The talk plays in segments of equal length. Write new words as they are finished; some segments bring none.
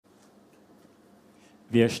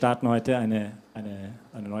Wir starten heute eine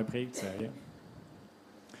neue Predigtserie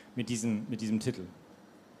mit diesem Titel.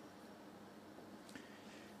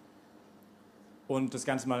 Und das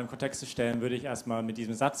Ganze mal im Kontext zu stellen, würde ich erstmal mit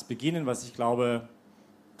diesem Satz beginnen, was ich glaube,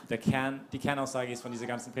 die Kernaussage ist von dieser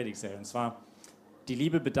ganzen Predigtserie. Und zwar, die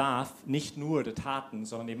Liebe bedarf nicht nur der Taten,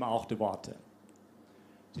 sondern eben auch der Worte.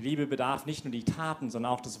 Die Liebe bedarf nicht nur die Taten,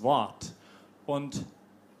 sondern auch das Wort. Und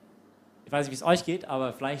ich weiß nicht, wie es euch geht,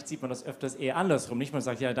 aber vielleicht sieht man das öfters eher andersrum. Nicht, man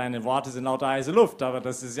sagt, ja, deine Worte sind lauter heiße Luft, aber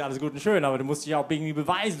das ist ja alles gut und schön, aber du musst dich auch irgendwie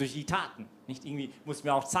beweisen durch die Taten. Nicht irgendwie, musst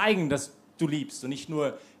mir auch zeigen, dass du liebst und nicht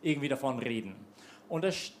nur irgendwie davon reden. Und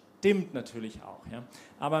das stimmt natürlich auch. Ja?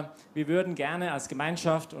 Aber wir würden gerne als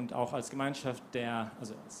Gemeinschaft und auch als Gemeinschaft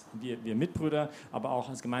wir Mitbrüder, aber auch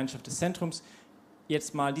als Gemeinschaft des Zentrums,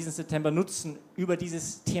 jetzt mal diesen September nutzen, über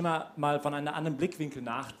dieses Thema mal von einem anderen Blickwinkel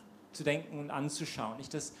nachzudenken und anzuschauen.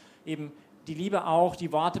 Nicht, dass eben die Liebe auch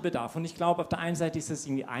die Worte bedarf. Und ich glaube, auf der einen Seite ist das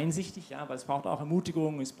irgendwie einsichtig, ja, weil es braucht auch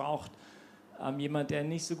Ermutigung, es braucht jemand, der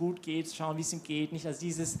nicht so gut geht, schauen, wie es ihm geht. Nicht, also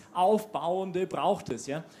dieses Aufbauende braucht es.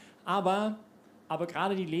 Ja. Aber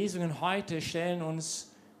gerade die Lesungen heute stellen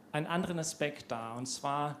uns einen anderen Aspekt dar. Und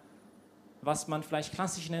zwar, was man vielleicht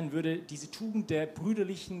klassisch nennen würde, diese Tugend der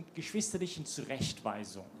brüderlichen, geschwisterlichen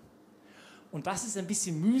Zurechtweisung. Und das ist ein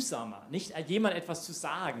bisschen mühsamer, nicht jemand etwas zu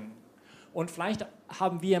sagen. Und vielleicht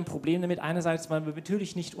haben wir ein Problem damit, einerseits, weil wir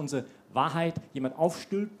natürlich nicht unsere Wahrheit jemand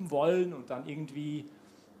aufstülpen wollen und dann irgendwie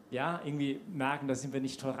merken, da sind wir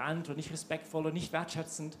nicht tolerant und nicht respektvoll und nicht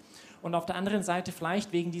wertschätzend. Und auf der anderen Seite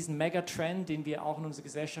vielleicht wegen diesem Megatrend, den wir auch in unserer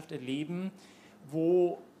Gesellschaft erleben,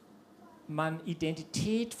 wo man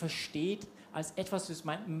Identität versteht als etwas, das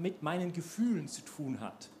mit meinen Gefühlen zu tun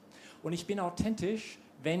hat. Und ich bin authentisch,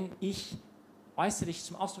 wenn ich äußerlich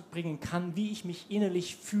zum Ausdruck bringen kann, wie ich mich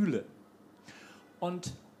innerlich fühle.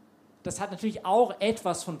 Und das hat natürlich auch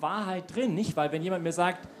etwas von Wahrheit drin, nicht? Weil wenn jemand mir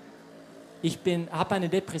sagt, ich habe eine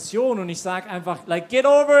Depression und ich sage einfach, like, get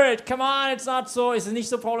over it, come on, it's not so, ist es nicht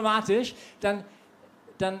so problematisch, dann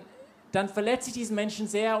verletze ich diesen Menschen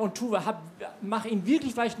sehr und mache ihm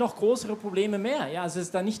wirklich vielleicht noch größere Probleme mehr. Ja, also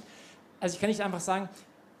ich kann nicht einfach sagen,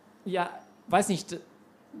 ja, weiß nicht,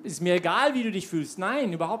 ist mir egal, wie du dich fühlst.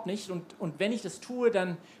 Nein, überhaupt nicht. Und wenn ich das tue,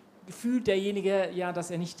 dann fühlt derjenige, ja,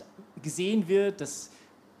 dass er nicht gesehen wird, dass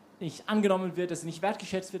nicht angenommen wird, dass er nicht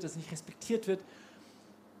wertgeschätzt wird, dass er nicht respektiert wird.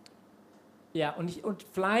 Ja, und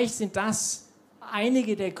vielleicht sind das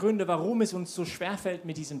einige der Gründe, warum es uns so schwerfällt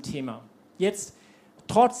mit diesem Thema. Jetzt,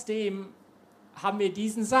 trotzdem haben wir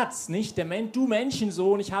diesen Satz, nicht? Du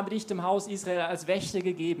Menschensohn, ich habe dich dem Haus Israel als Wächter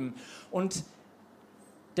gegeben. Und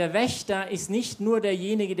der Wächter ist nicht nur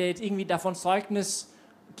derjenige, der jetzt irgendwie davon Zeugnis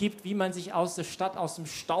gibt, wie man sich aus der Stadt, aus dem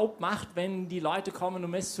Staub macht, wenn die Leute kommen,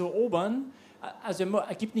 um es zu erobern. Also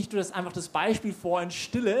er gibt nicht nur einfach das Beispiel vor in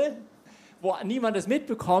Stille, wo niemand es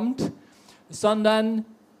mitbekommt, sondern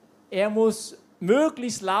er muss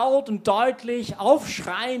möglichst laut und deutlich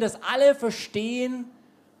aufschreien, dass alle verstehen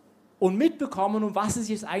und mitbekommen, um was es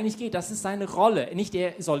jetzt eigentlich geht. Das ist seine Rolle. Nicht,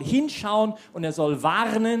 er soll hinschauen und er soll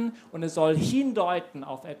warnen und er soll hindeuten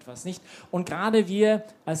auf etwas. Nicht? Und gerade wir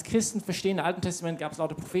als Christen verstehen, im Alten Testament gab es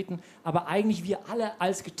lauter Propheten, aber eigentlich wir alle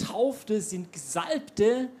als Getaufte sind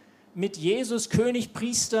Gesalbte, mit Jesus König,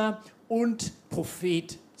 Priester und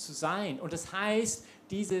Prophet zu sein. Und das heißt,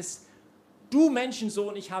 du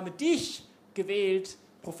Menschensohn, ich habe dich gewählt,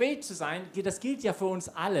 Prophet zu sein, das gilt ja für uns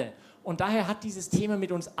alle. Und daher hat dieses Thema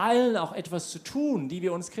mit uns allen auch etwas zu tun, die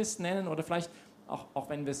wir uns Christen nennen oder vielleicht, auch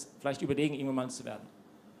wenn wir es vielleicht überlegen, irgendwann mal zu werden.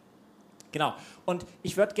 Genau. Und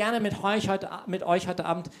ich würde gerne mit euch heute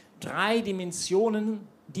Abend 3 Dimensionen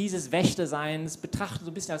dieses Wächterseins betrachten, so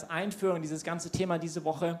ein bisschen als Einführung in dieses ganze Thema diese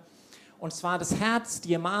Woche. Und zwar das Herz,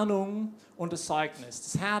 die Ermahnung und das Zeugnis.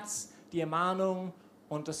 Das Herz, die Ermahnung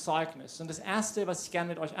und das Zeugnis. Und das Erste, was ich gerne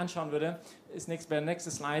mit euch anschauen würde, wäre der nächste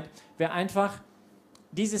Slide, wäre einfach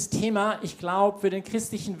dieses Thema. Ich glaube, für den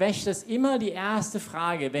christlichen Wächter ist immer die erste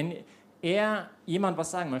Frage, wenn jemand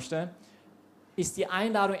was sagen möchte, ist die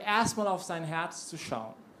Einladung, erstmal auf sein Herz zu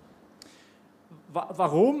schauen.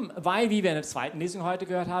 Warum? Weil, wie wir in der zweiten Lesung heute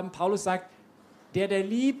gehört haben, Paulus sagt, der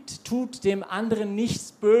liebt, tut dem anderen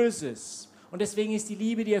nichts Böses. Und deswegen ist die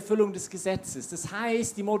Liebe die Erfüllung des Gesetzes. Das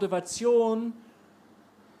heißt, die Motivation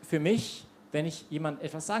für mich, wenn ich jemand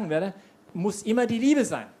etwas sagen werde, muss immer die Liebe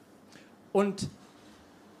sein. Und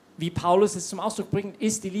wie Paulus es zum Ausdruck bringt,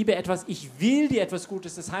 ist die Liebe etwas, ich will dir etwas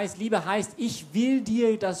Gutes. Das heißt, Liebe heißt, ich will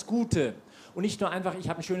dir das Gute. Und nicht nur einfach, ich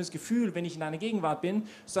habe ein schönes Gefühl, wenn ich in deiner Gegenwart bin,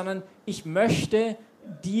 sondern ich möchte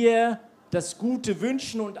dir das Gute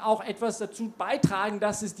wünschen und auch etwas dazu beitragen,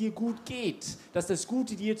 dass es dir gut geht, dass das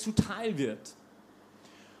Gute dir zuteil wird.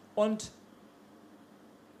 Und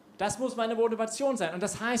Das muss meine Motivation sein. Und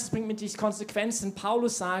das heißt, es bringt mit sich Konsequenzen.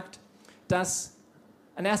 Paulus sagt, dass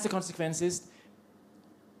eine erste Konsequenz ist,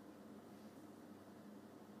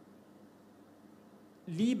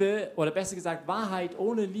 Liebe, oder besser gesagt, Wahrheit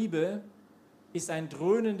ohne Liebe ist ein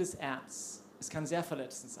dröhnendes Erz. Es kann sehr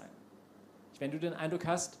verletzend sein. Wenn du den Eindruck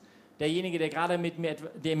hast, derjenige, der gerade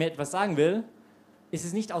der mir etwas sagen will, ist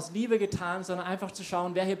es nicht aus Liebe getan, sondern einfach zu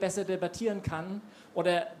schauen, wer hier besser debattieren kann.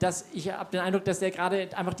 Oder ich habe den Eindruck, dass der gerade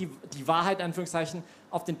einfach die Wahrheit, in Anführungszeichen,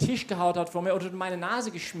 auf den Tisch gehaut hat vor mir oder meine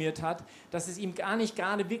Nase geschmiert hat, dass es ihm gar nicht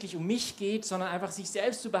gerade wirklich um mich geht, sondern einfach sich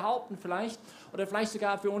selbst zu behaupten vielleicht. Oder vielleicht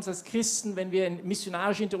sogar für uns als Christen, wenn wir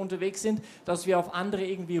missionarisch unterwegs sind, dass wir auf andere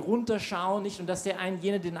irgendwie runterschauen, nicht? Und dass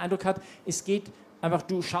jener den Eindruck hat, es geht einfach,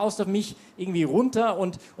 du schaust auf mich irgendwie runter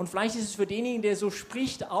und vielleicht ist es für denjenigen, der so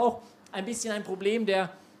spricht, auch ein bisschen ein Problem der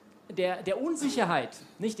Unsicherheit.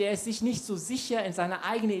 Nicht? Der ist sich nicht so sicher in seiner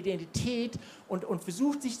eigenen Identität und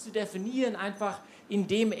versucht sich zu definieren, einfach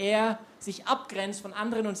indem er sich abgrenzt von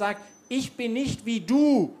anderen und sagt, ich bin nicht wie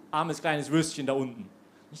du, armes kleines Würstchen da unten.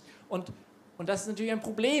 Nicht? Und das ist natürlich ein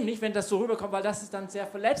Problem, nicht, wenn das so rüberkommt, weil das ist dann sehr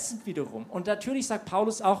verletzend wiederum. Und natürlich sagt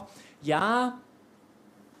Paulus auch, ja,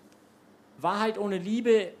 Wahrheit ohne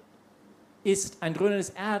Liebe ist ein dröhnendes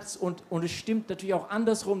Erz und es stimmt natürlich auch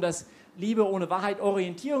andersrum, dass Liebe ohne Wahrheit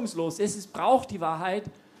orientierungslos ist. Es braucht die Wahrheit,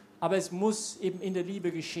 aber es muss eben in der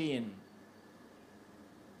Liebe geschehen.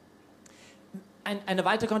 Eine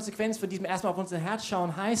weitere Konsequenz von diesem erstmal auf unser Herz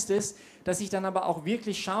schauen heißt es, dass ich dann aber auch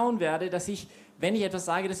wirklich schauen werde, dass ich, wenn ich etwas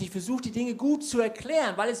sage, dass ich versuche, die Dinge gut zu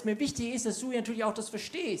erklären, weil es mir wichtig ist, dass du natürlich auch das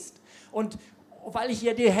verstehst. Und weil ich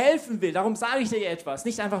ja dir helfen will, darum sage ich dir etwas,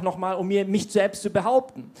 nicht einfach nochmal, um mich selbst zu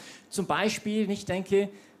behaupten. Zum Beispiel, ich denke,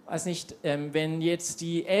 weiß nicht, wenn jetzt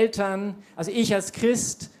die Eltern, also ich als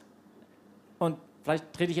Christ, und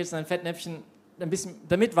vielleicht trete ich jetzt in ein Fettnäpfchen ein bisschen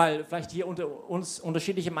damit, weil vielleicht hier unter uns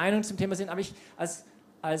unterschiedliche Meinungen zum Thema sind, aber ich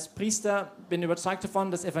als Priester bin überzeugt davon,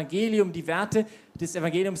 das Evangelium, die Werte des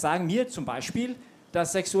Evangeliums sagen mir zum Beispiel,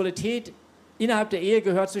 dass Sexualität innerhalb der Ehe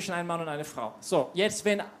gehört zwischen einem Mann und einer Frau. So, jetzt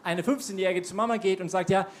wenn eine 15-Jährige zu Mama geht und sagt,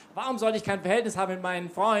 ja, warum sollte ich kein Verhältnis haben mit meinem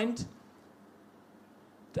Freund?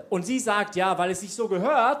 Und sie sagt, ja, weil es sich so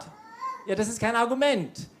gehört, ja, das ist kein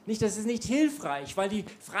Argument. Nicht, das ist nicht hilfreich, weil die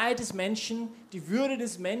Freiheit des Menschen, die Würde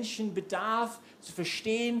des Menschen bedarf, zu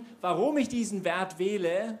verstehen, warum ich diesen Wert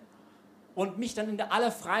wähle und mich dann in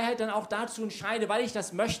aller Freiheit dann auch dazu entscheide, weil ich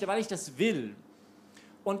das möchte, weil ich das will.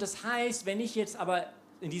 Und das heißt, wenn ich jetzt aber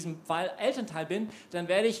in diesem Fall Elternteil bin, dann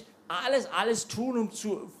werde ich alles tun, um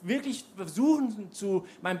wirklich versuchen,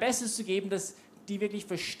 mein Bestes zu geben, dass die wirklich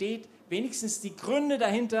versteht, wenigstens die Gründe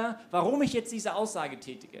dahinter, warum ich jetzt diese Aussage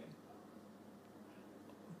tätige.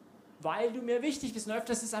 Weil du mir wichtig bist. Und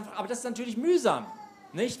öfters ist einfach, aber das ist natürlich mühsam,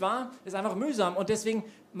 nicht wahr? Das ist einfach mühsam und deswegen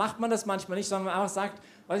macht man das manchmal nicht, sondern man einfach sagt,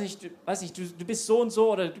 weiß nicht, du bist so und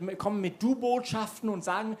so oder kommen mit Du-Botschaften und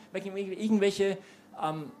sagen irgendwelche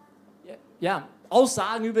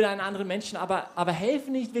Aussagen über einen anderen Menschen, aber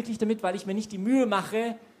helfen nicht wirklich damit, weil ich mir nicht die Mühe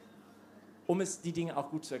mache, um die Dinge auch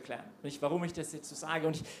gut zu erklären. Nicht, warum ich das jetzt so sage.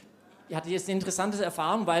 Und ich hatte jetzt eine interessante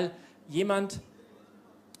Erfahrung, weil jemand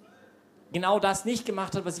genau das nicht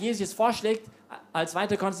gemacht hat, was Jesus jetzt vorschlägt, als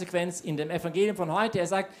weitere Konsequenz in dem Evangelium von heute. Er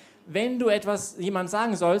sagt, wenn du etwas jemandem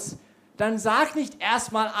sagen sollst, dann sag nicht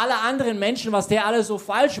erstmal alle anderen Menschen, was der alles so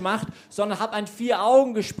falsch macht, sondern hab ein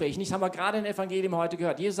Vier-Augen-Gespräch. Das haben wir gerade im Evangelium heute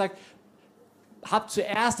gehört. Jesus sagt, hab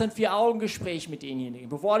zuerst ein Vier-Augen-Gespräch mit denjenigen,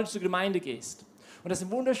 bevor du zur Gemeinde gehst. Und das ist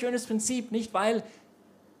ein wunderschönes Prinzip, nicht weil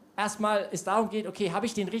erstmal es darum geht, okay, habe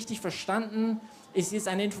ich den richtig verstanden? Ist jetzt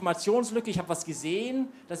eine Informationslücke, ich habe was gesehen,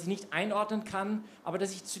 das ich nicht einordnen kann, aber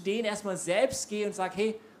dass ich zu denen erstmal selbst gehe und sage,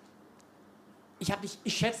 hey,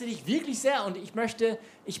 ich schätze dich wirklich sehr und ich möchte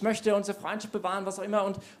unsere Freundschaft bewahren, was auch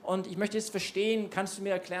immer, und ich möchte es verstehen, kannst du mir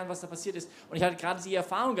erklären, was da passiert ist? Und ich hatte gerade die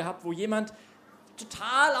Erfahrung gehabt, wo jemand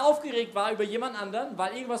total aufgeregt war über jemand anderen,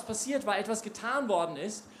 weil irgendwas passiert war, etwas getan worden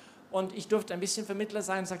ist. Und ich durfte ein bisschen Vermittler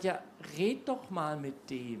sein und sagte, ja, red doch mal mit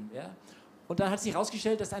dem. Ja? Und dann hat sich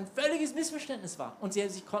herausgestellt, dass ein völliges Missverständnis war. Und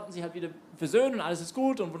sie konnten sich halt wieder versöhnen und alles ist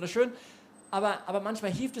gut und wunderschön. Aber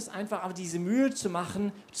manchmal hilft es einfach, aber diese Mühe zu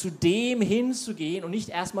machen, zu dem hinzugehen und nicht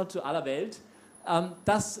erstmal zu aller Welt,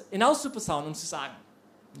 das hinauszuposaunen und zu sagen.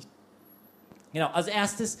 Genau, also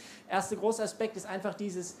erster großer Aspekt ist einfach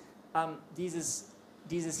dieses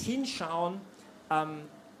Hinschauen,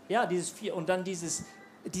 und dann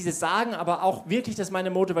dieses Sagen, aber auch wirklich, dass meine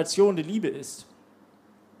Motivation die Liebe ist.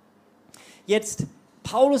 Jetzt,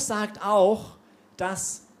 Paulus sagt auch,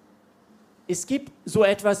 dass es gibt so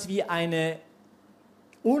etwas wie ein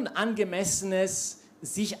unangemessenes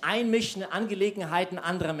sich einmischen in Angelegenheiten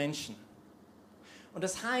anderer Menschen. Und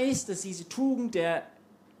das heißt, dass diese Tugend der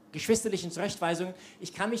geschwisterlichen Zurechtweisungen.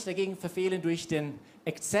 Ich kann mich dagegen verfehlen durch den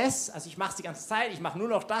Exzess. Also ich mache es die ganze Zeit, ich mache nur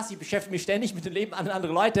noch das, ich beschäftige mich ständig mit dem Leben anderer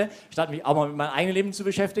Leute, statt mich auch mal mit meinem eigenen Leben zu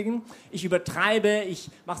beschäftigen. Ich übertreibe, ich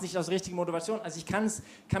mache es nicht aus der richtigen Motivation. Also ich kann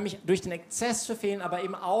mich durch den Exzess verfehlen, aber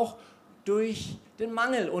eben auch durch den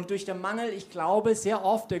Mangel. Und durch den Mangel, ich glaube, sehr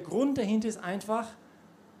oft, der Grund dahinter ist einfach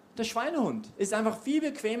der Schweinehund. Ist einfach viel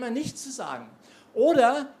bequemer, nichts zu sagen.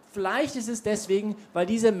 Oder vielleicht ist es deswegen, weil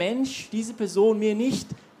dieser Mensch, diese Person mir nicht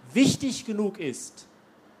wichtig genug ist,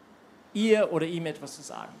 ihr oder ihm etwas zu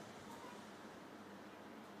sagen.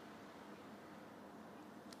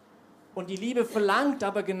 Und die Liebe verlangt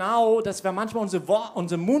aber genau, dass wir manchmal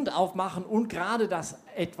unseren Mund aufmachen und gerade das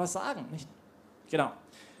etwas sagen. Nicht? Genau.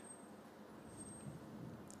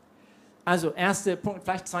 Also, erster Punkt,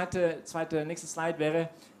 vielleicht nächste Slide wäre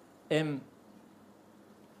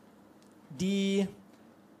die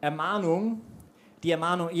Ermahnung,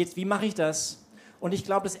 jetzt, wie mache ich das? Und ich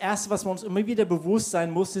glaube, das Erste, was wir uns immer wieder bewusst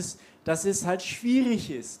sein muss, ist, dass es halt schwierig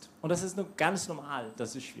ist. Und das ist nur ganz normal,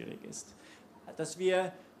 dass es schwierig ist. Dass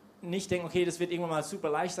wir nicht denken, okay, das wird irgendwann mal super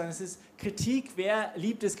leicht sein. Es ist Kritik, wer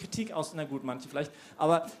liebt es, Kritik aus? Na gut, manche vielleicht.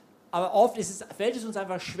 Aber oft fällt es uns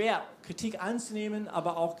einfach schwer, Kritik anzunehmen,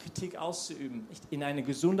 aber auch Kritik auszuüben. Nicht in eine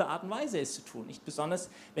gesunde Art und Weise es zu tun. Nicht besonders,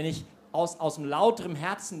 wenn ich aus dem lauteren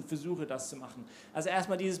Herzen versuche, das zu machen. Also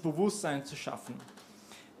erstmal dieses Bewusstsein zu schaffen.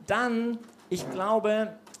 Dann, ich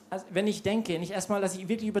glaube, also wenn ich denke, nicht erstmal, dass ich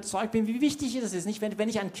wirklich überzeugt bin, wie wichtig das ist. Nicht, wenn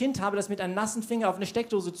ich ein Kind habe, das mit einem nassen Finger auf eine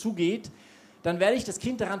Steckdose zugeht, dann werde ich das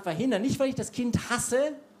Kind daran verhindern. Nicht, weil ich das Kind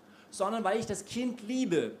hasse, sondern weil ich das Kind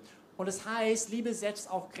liebe. Und das heißt, Liebe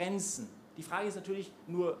setzt auch Grenzen. Die Frage ist natürlich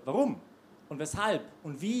nur, warum und weshalb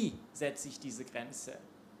und wie setze ich diese Grenze?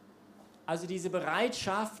 Also diese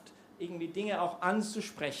Bereitschaft, irgendwie Dinge auch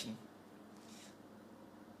anzusprechen.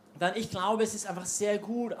 Dann, ich glaube, es ist einfach sehr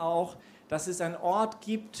gut auch, dass es einen Ort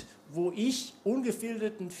gibt, wo ich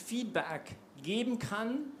ungefilterten Feedback geben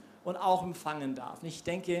kann und auch empfangen darf. Ich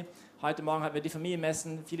denke, heute Morgen hatten wir die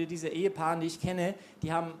Familienmessen, viele dieser Ehepaare, die ich kenne,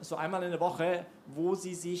 die haben so einmal in der Woche, wo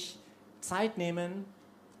sie sich Zeit nehmen,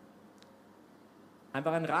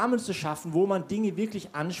 einfach einen Rahmen zu schaffen, wo man Dinge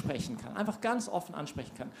wirklich ansprechen kann, einfach ganz offen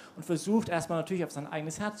ansprechen kann und versucht erstmal natürlich auf sein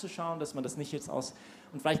eigenes Herz zu schauen, dass man das nicht jetzt und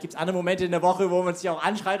vielleicht gibt es andere Momente in der Woche, wo man sich auch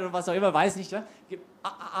anschreit oder was auch immer, weiß nicht, ja?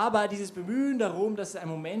 Aber dieses Bemühen darum, dass es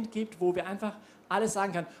einen Moment gibt, wo wir einfach alles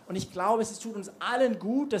sagen können. Und ich glaube, es tut uns allen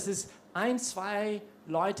gut, dass es 1, 2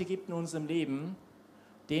 Leute gibt in unserem Leben,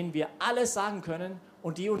 denen wir alles sagen können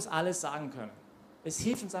und die uns alles sagen können. Es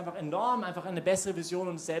hilft uns einfach enorm, einfach eine bessere Vision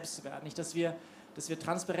uns selbst zu werden. Nicht, dass wir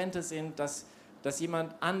transparenter sind, dass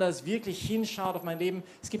jemand anders wirklich hinschaut auf mein Leben.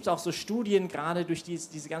 Es gibt auch so Studien, gerade durch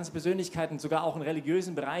diese ganzen Persönlichkeiten, sogar auch im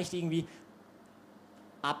religiösen Bereich, die irgendwie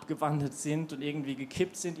abgewandert sind und irgendwie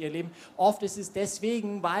gekippt sind, ihr Leben. Oft ist es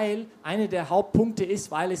deswegen, weil einer der Hauptpunkte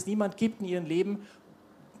ist, weil es niemand gibt in ihrem Leben,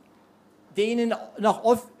 denen noch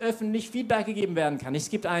öffentlich Feedback gegeben werden kann. Es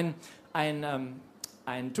gibt einen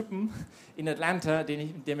Typen in Atlanta,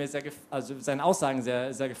 der mir seine Aussagen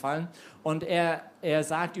sehr, sehr gefallen. Und er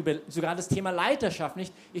sagt über sogar das Thema Leiterschaft,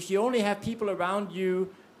 nicht? If you only have people around you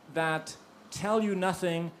that tell you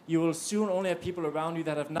nothing, you will soon only have people around you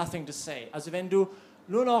that have nothing to say. Also wenn du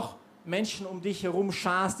nur noch Menschen um dich herum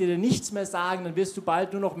scharst, die dir nichts mehr sagen, dann wirst du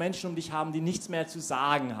bald nur noch Menschen um dich haben, die nichts mehr zu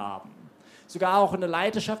sagen haben. Sogar auch in der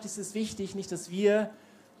Leiterschaft ist es wichtig, nicht, dass wir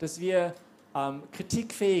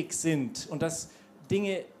kritikfähig sind und dass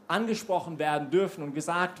Dinge angesprochen werden dürfen und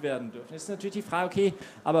gesagt werden dürfen. Das ist natürlich die Frage, okay,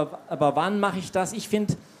 aber wann mache ich das? Ich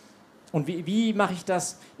finde, und wie mache ich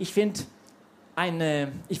das? Ich finde,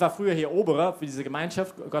 ich war früher hier Oberer für diese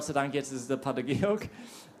Gemeinschaft, Gott sei Dank jetzt ist es der Pater Georg,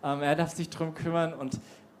 er darf sich darum kümmern.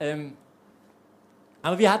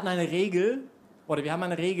 Aber wir hatten eine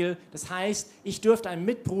Regel, das heißt, ich durfte einem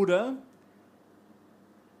Mitbruder,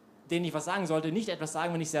 den ich was sagen sollte, nicht etwas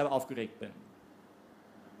sagen, wenn ich selber aufgeregt bin.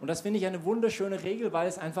 Und das finde ich eine wunderschöne Regel,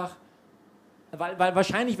 weil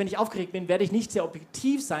wahrscheinlich, wenn ich aufgeregt bin, werde ich nicht sehr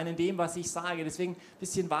objektiv sein in dem, was ich sage. Deswegen ein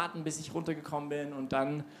bisschen warten, bis ich runtergekommen bin und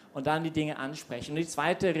dann die Dinge ansprechen. Und die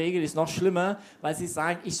zweite Regel ist noch schlimmer, weil sie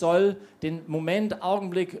sagt, ich soll den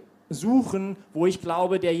Augenblick suchen, wo ich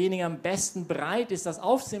glaube, derjenige am besten bereit ist, das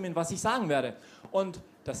aufzunehmen, was ich sagen werde. Und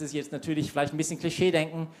das ist jetzt natürlich vielleicht ein bisschen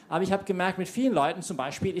Klischee-Denken, aber ich habe gemerkt, mit vielen Leuten zum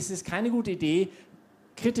Beispiel ist es keine gute Idee,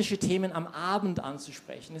 kritische Themen am Abend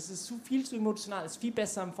anzusprechen. Es ist viel zu emotional, es ist viel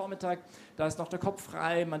besser am Vormittag, da ist noch der Kopf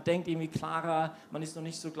frei, man denkt irgendwie klarer, man ist noch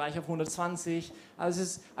nicht so gleich auf 120. Also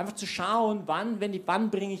es ist einfach zu schauen, wann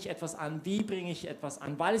bringe ich etwas an, wie bringe ich etwas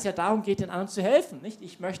an, weil es ja darum geht, den anderen zu helfen. Nicht?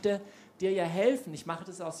 Ich möchte dir ja helfen, ich mache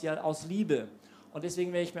das aus Liebe. Und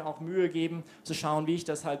deswegen werde ich mir auch Mühe geben, zu schauen, wie ich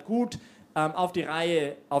das halt gut auf die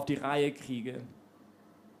Reihe kriege.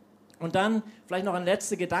 Und dann vielleicht noch ein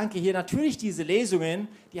letzter Gedanke hier. Natürlich diese Lesungen,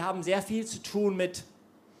 die haben sehr viel zu tun mit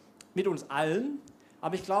uns allen,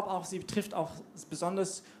 aber ich glaube auch, sie betrifft auch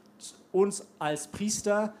besonders uns als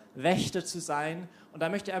Priester, Wächter zu sein. Und da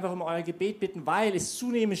möchte ich einfach um euer Gebet bitten, weil es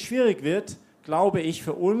zunehmend schwierig wird, glaube ich,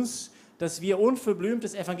 für uns, dass wir unverblümt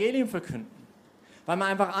das Evangelium verkünden. Weil man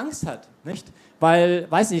einfach Angst hat, nicht? Weil,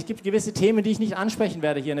 weiß nicht, es gibt gewisse Themen, die ich nicht ansprechen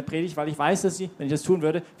werde hier in der Predigt, weil ich weiß, dass sie, wenn ich das tun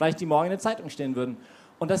würde, vielleicht die morgen in der Zeitung stehen würden.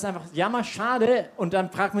 Und das ist einfach jammerschade. Und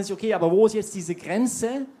dann fragt man sich, okay, aber wo ist jetzt diese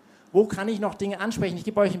Grenze? Wo kann ich noch Dinge ansprechen? Ich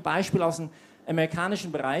gebe euch ein Beispiel aus dem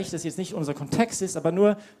amerikanischen Bereich, das jetzt nicht unser Kontext ist, aber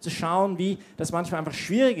nur zu schauen, wie das manchmal einfach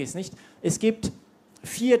schwierig ist, nicht? Es gibt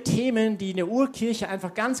 4 Themen, die in der Urkirche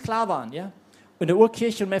einfach ganz klar waren, ja? In der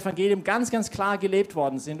Urkirche und im Evangelium ganz, ganz klar gelebt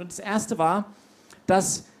worden sind. Und das erste war,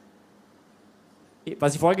 dass,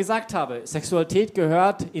 was ich vorher gesagt habe, Sexualität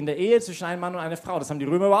gehört in der Ehe zwischen einem Mann und einer Frau. Das haben die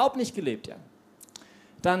Römer überhaupt nicht gelebt, ja?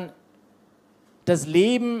 Dann das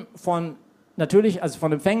Leben von natürlich, also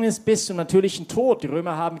von Empfängnis bis zum natürlichen Tod. Die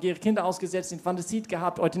Römer haben ihre Kinder ausgesetzt, Infantizid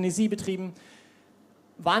gehabt, Euthanasie betrieben.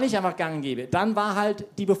 War nicht einfach gang und gäbe. Dann war halt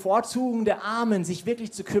die Bevorzugung der Armen, sich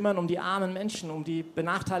wirklich zu kümmern um die armen Menschen, um die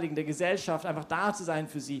Benachteiligten der Gesellschaft, einfach da zu sein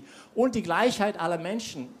für sie. Und die Gleichheit aller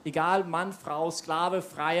Menschen, egal Mann, Frau, Sklave,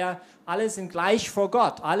 Freier, alle sind gleich vor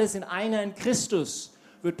Gott, alle sind einer in Christus,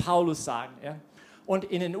 wird Paulus sagen. Ja? Und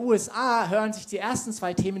in den USA hören sich die ersten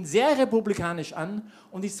 2 Themen sehr republikanisch an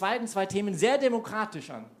und die zweiten 2 Themen sehr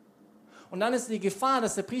demokratisch an. Und dann ist die Gefahr,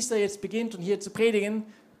 dass der Priester jetzt beginnt, und hier zu predigen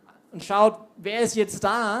und schaut, wer ist jetzt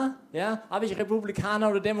da? Ja? Habe ich Republikaner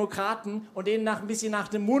oder Demokraten, und denen ein bisschen nach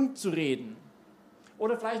dem Mund zu reden.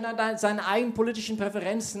 Oder vielleicht nach seinen eigenen politischen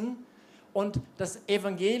Präferenzen. Und das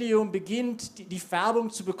Evangelium beginnt, die Färbung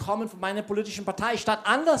zu bekommen von meiner politischen Partei, statt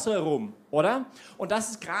andersherum, oder? Und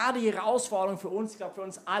das ist gerade die Herausforderung für uns, ich glaube für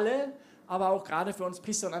uns alle, aber auch gerade für uns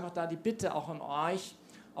Priester, und einfach da die Bitte auch an euch,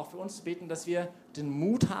 auch für uns zu beten, dass wir den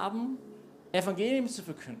Mut haben, Evangelium zu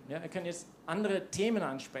verkünden. Ja? Wir können jetzt andere Themen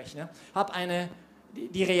ansprechen. Ja? Hab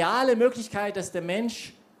die reale Möglichkeit, dass der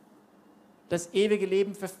Mensch das ewige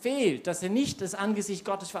Leben verfehlt, dass er nicht das Angesicht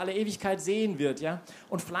Gottes für alle Ewigkeit sehen wird. Ja?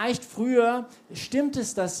 Und vielleicht früher stimmt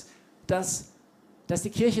es, dass die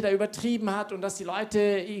Kirche da übertrieben hat und dass die Leute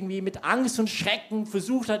irgendwie mit Angst und Schrecken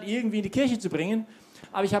versucht hat, irgendwie in die Kirche zu bringen.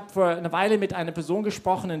 Aber ich habe vor einer Weile mit einer Person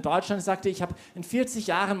gesprochen in Deutschland, die sagte, ich habe in 40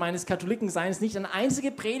 Jahren meines Katholikenseins nicht eine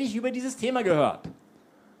einzige Predigt über dieses Thema gehört.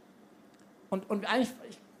 Und eigentlich,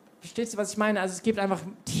 versteht ihr, was ich meine? Also es gibt einfach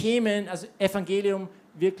Themen, also Evangelium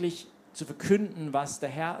wirklich zu verkünden, was der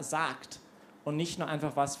Herr sagt und nicht nur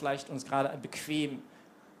einfach, was vielleicht uns gerade bequem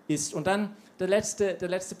ist. Und dann der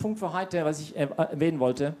letzte Punkt für heute, was ich erwähnen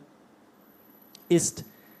wollte, ist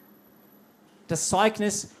das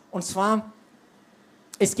Zeugnis. Und zwar,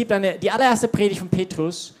 es gibt die allererste Predigt von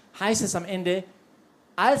Petrus, heißt es am Ende,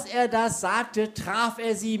 als er das sagte, traf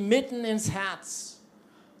er sie mitten ins Herz.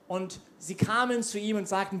 Und sie kamen zu ihm und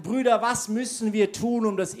sagten, Brüder, was müssen wir tun,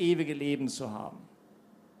 um das ewige Leben zu haben?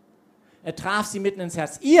 Er traf sie mitten ins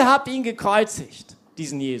Herz. Ihr habt ihn gekreuzigt,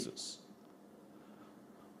 diesen Jesus.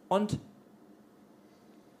 Und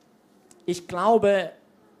ich glaube,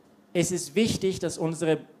 es ist wichtig, dass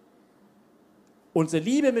unsere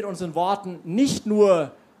Liebe mit unseren Worten nicht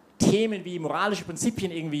nur Themen wie moralische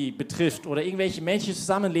Prinzipien irgendwie betrifft oder irgendwelche menschlichen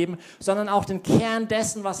Zusammenleben, sondern auch den Kern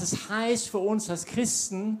dessen, was es heißt für uns als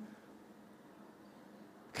Christen,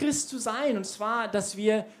 Christ zu sein. Und zwar, dass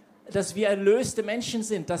wir erlöste Menschen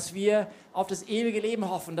sind, dass wir auf das ewige Leben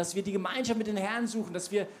hoffen, dass wir die Gemeinschaft mit dem Herrn suchen,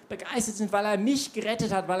 dass wir begeistert sind, weil er mich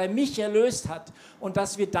gerettet hat, weil er mich erlöst hat, und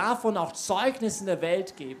dass wir davon auch Zeugnis in der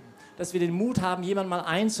Welt geben, dass wir den Mut haben, jemanden mal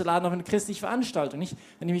einzuladen auf eine christliche Veranstaltung. Nicht,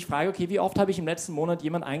 wenn ich mich frage, okay, wie oft habe ich im letzten Monat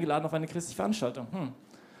jemanden eingeladen auf eine christliche Veranstaltung?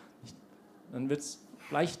 Dann wird es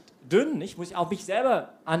vielleicht dünn, nicht? Muss ich auch mich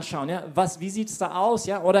selber anschauen, ja? Wie sieht es da aus?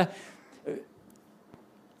 Ja? Oder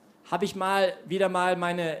habe ich wieder mal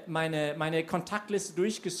meine Kontaktliste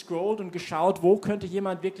durchgescrollt und geschaut, wo könnte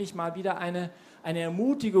jemand wirklich mal wieder eine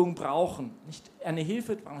Ermutigung brauchen, nicht eine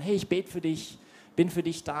Hilfe brauchen. Hey, ich bete für dich, bin für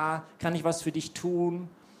dich da, kann ich was für dich tun?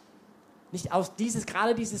 Nicht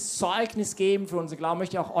gerade dieses Zeugnis geben für unseren Glauben,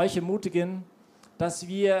 möchte ich auch euch ermutigen, dass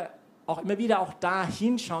wir auch immer wieder auch da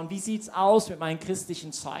hinschauen, wie sieht es aus mit meinem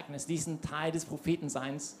christlichen Zeugnis, diesen Teil des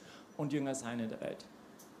Prophetenseins und Jüngerseins in der Welt.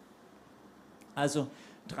 Also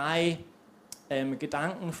 3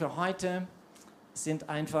 Gedanken für heute sind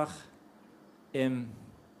einfach,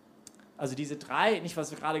 also diese 3, nicht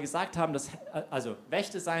was wir gerade gesagt haben, also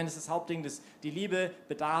Wächter sein ist das Hauptding, die Liebe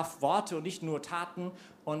bedarf Worte und nicht nur Taten,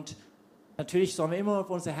 und natürlich sollen wir immer auf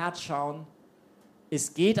unser Herz schauen,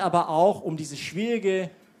 Es geht aber auch um diese schwierige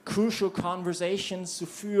crucial conversations zu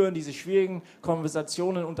führen, diese schwierigen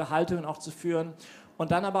Konversationen, Unterhaltungen auch zu führen und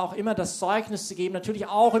dann aber auch immer das Zeugnis zu geben, natürlich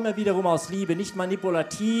auch immer wiederum aus Liebe, nicht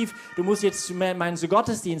manipulativ, du musst jetzt zu meinem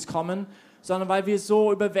Gottesdienst kommen, sondern weil wir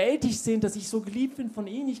so überwältigt sind, dass ich so geliebt bin von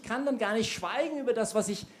ihnen, ich kann dann gar nicht schweigen über das, was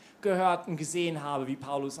ich gehört und gesehen habe, wie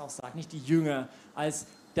Paulus auch sagt, nicht die Jünger, als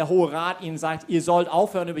der Hohe Rat ihnen sagt, ihr sollt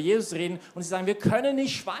aufhören, über Jesus zu reden. Und sie sagen, wir können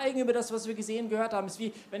nicht schweigen über das, was wir gesehen, gehört haben. Es ist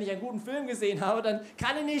wie, wenn ich einen guten Film gesehen habe, dann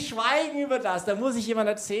kann ich nicht schweigen über das. Da muss ich jemand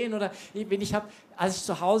erzählen. Oder als ich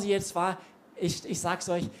zu Hause jetzt war, ich sag's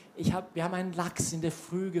euch, wir haben einen Lachs in der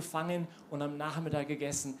Früh gefangen und am Nachmittag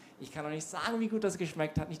gegessen. Ich kann auch nicht sagen, wie gut das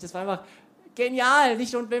geschmeckt hat. Das war einfach genial.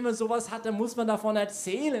 Nicht? Und wenn man sowas hat, dann muss man davon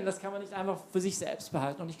erzählen. Das kann man nicht einfach für sich selbst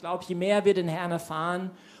behalten. Und ich glaube, je mehr wir den Herrn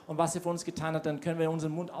erfahren und was er für uns getan hat, dann können wir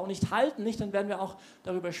unseren Mund auch nicht halten. Nicht? Dann werden wir auch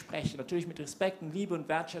darüber sprechen. Natürlich mit Respekt und Liebe und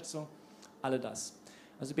Wertschätzung. Alle das.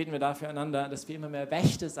 Also beten wir dafür einander, dass wir immer mehr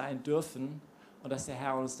Wächter sein dürfen und dass der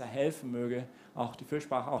Herr uns da helfen möge. Auch die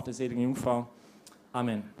Fürsprache, auch der seligen Jungfrau.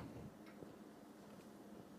 Amen.